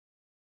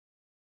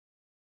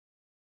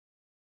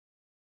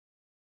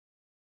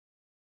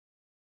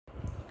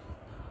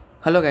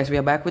Hello guys, we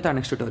are back with our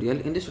next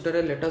tutorial. In this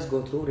tutorial, let us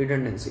go through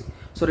redundancy.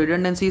 So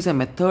redundancy is a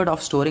method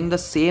of storing the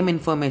same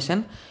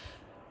information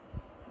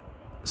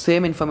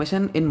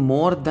in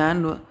more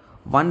than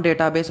one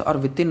database or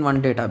within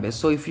one database.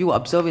 So if you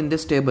observe in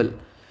this table,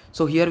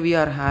 so here we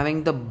are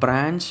having the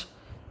branch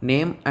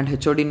name and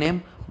HOD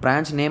name,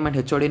 branch name and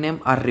HOD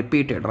name are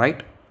repeated,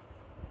 right?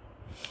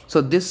 So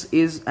this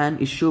is an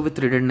issue with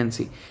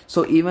redundancy.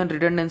 So even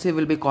redundancy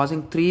will be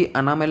causing three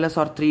anomalies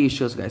or three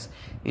issues, guys.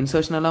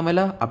 Insertion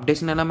anomaly,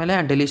 updation anomaly,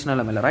 and deletion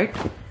anomaly, right?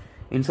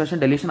 Insertion,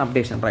 deletion,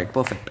 updation, right?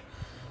 Perfect.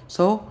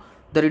 So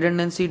the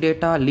redundancy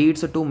data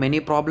leads to many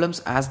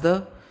problems as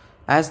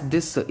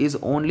this is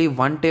only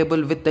one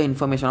table with the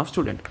information of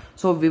student.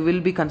 So we will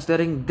be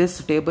considering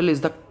this table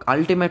is the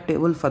ultimate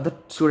table for the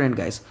student,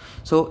 guys.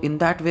 So in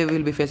that way we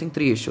will be facing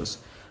three issues.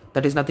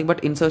 That is nothing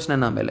but insertion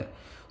anomaly.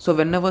 So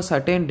whenever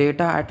certain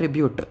data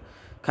attribute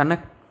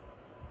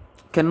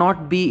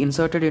cannot be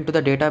inserted into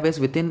the database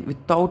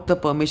without the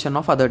permission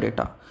of other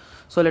data.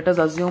 So let us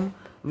assume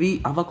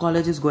our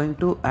college is going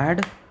to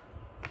add,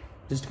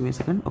 just give me a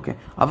second. Okay,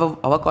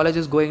 our college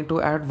is going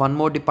to add one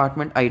more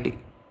department, IT.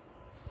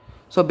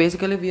 So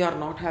basically we are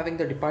not having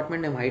the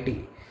department name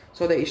IT.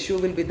 So the issue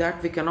will be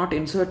that we cannot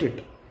insert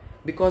it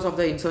because of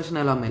the insertion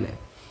anomaly.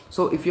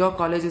 So if your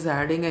college is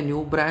adding a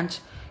new branch,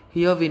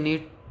 here we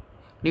need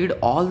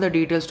all the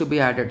details to be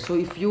added. So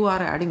if you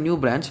are adding new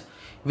branch,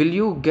 will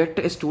you get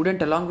a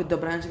student along with the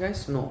branch,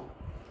 guys? No.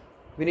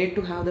 We need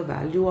to have the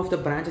value of the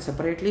branch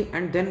separately,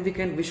 and then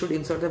we should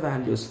insert the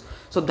values.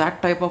 So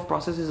that type of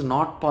process is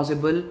not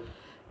possible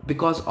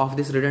because of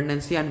this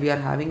redundancy, and we are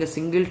having a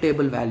single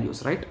table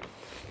values, right?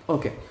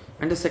 Okay.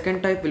 And the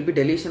second type will be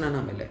deletion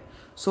anomaly.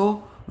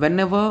 So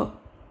whenever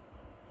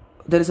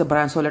there is a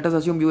branch, so let us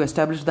assume you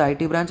establish the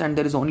IT branch and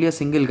there is only a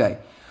single guy.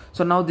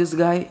 So now this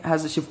guy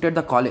has shifted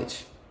the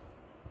college,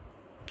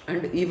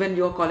 and even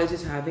your college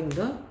is having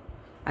the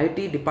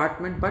IT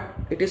department, but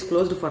it is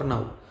closed for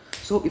now.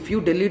 So if you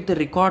delete the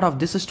record of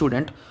this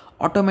student,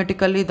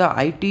 automatically the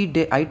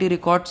IT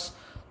records,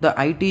 the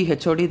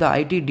IT HOD, the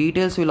IT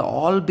details will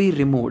all be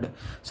removed.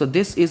 So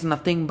this is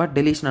nothing but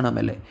deletion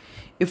anomaly.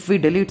 If we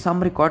delete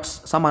some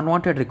records, some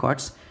unwanted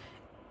records,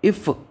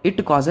 if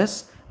it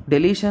causes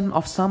deletion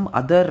of some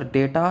other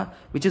data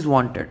which is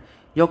wanted.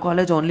 Your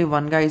college only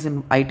one guy is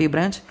in IT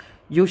branch,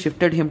 you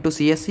shifted him to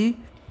CSE.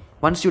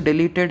 Once you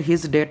deleted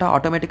his data,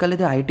 automatically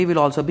the IT will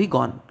also be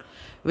gone,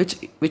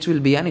 which will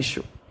be an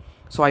issue.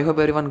 So I hope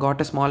everyone got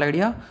a small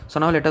idea.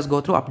 So now let us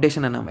go through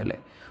updation anomaly.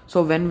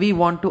 So when we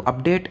want to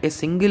update a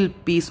single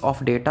piece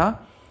of data,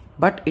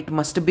 but it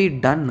must be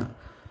done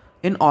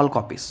in all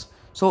copies.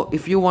 So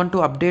if you want to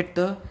update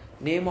the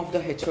name of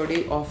the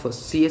HOD of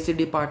CSE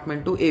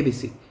department to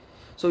ABC,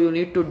 so you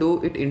need to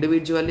do it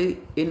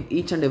individually in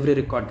each and every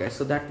record, guys.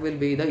 So that will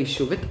be the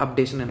issue with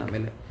updation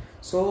anomaly.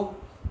 So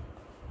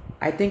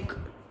I think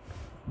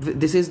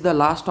this is the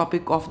last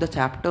topic of the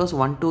chapters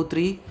 1, 2,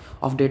 3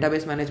 of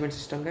database management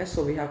system, guys.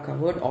 So we have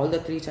covered all the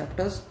three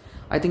chapters.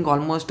 I think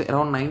almost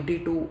around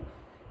 80 to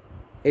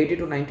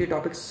 90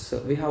 topics.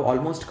 We have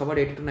almost covered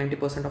 80 to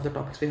 90% of the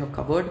topics we have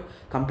covered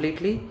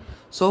completely.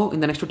 So in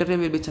the next tutorial,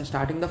 we'll be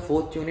starting the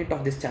 4th unit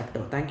of this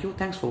chapter. Thank you.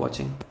 Thanks for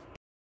watching.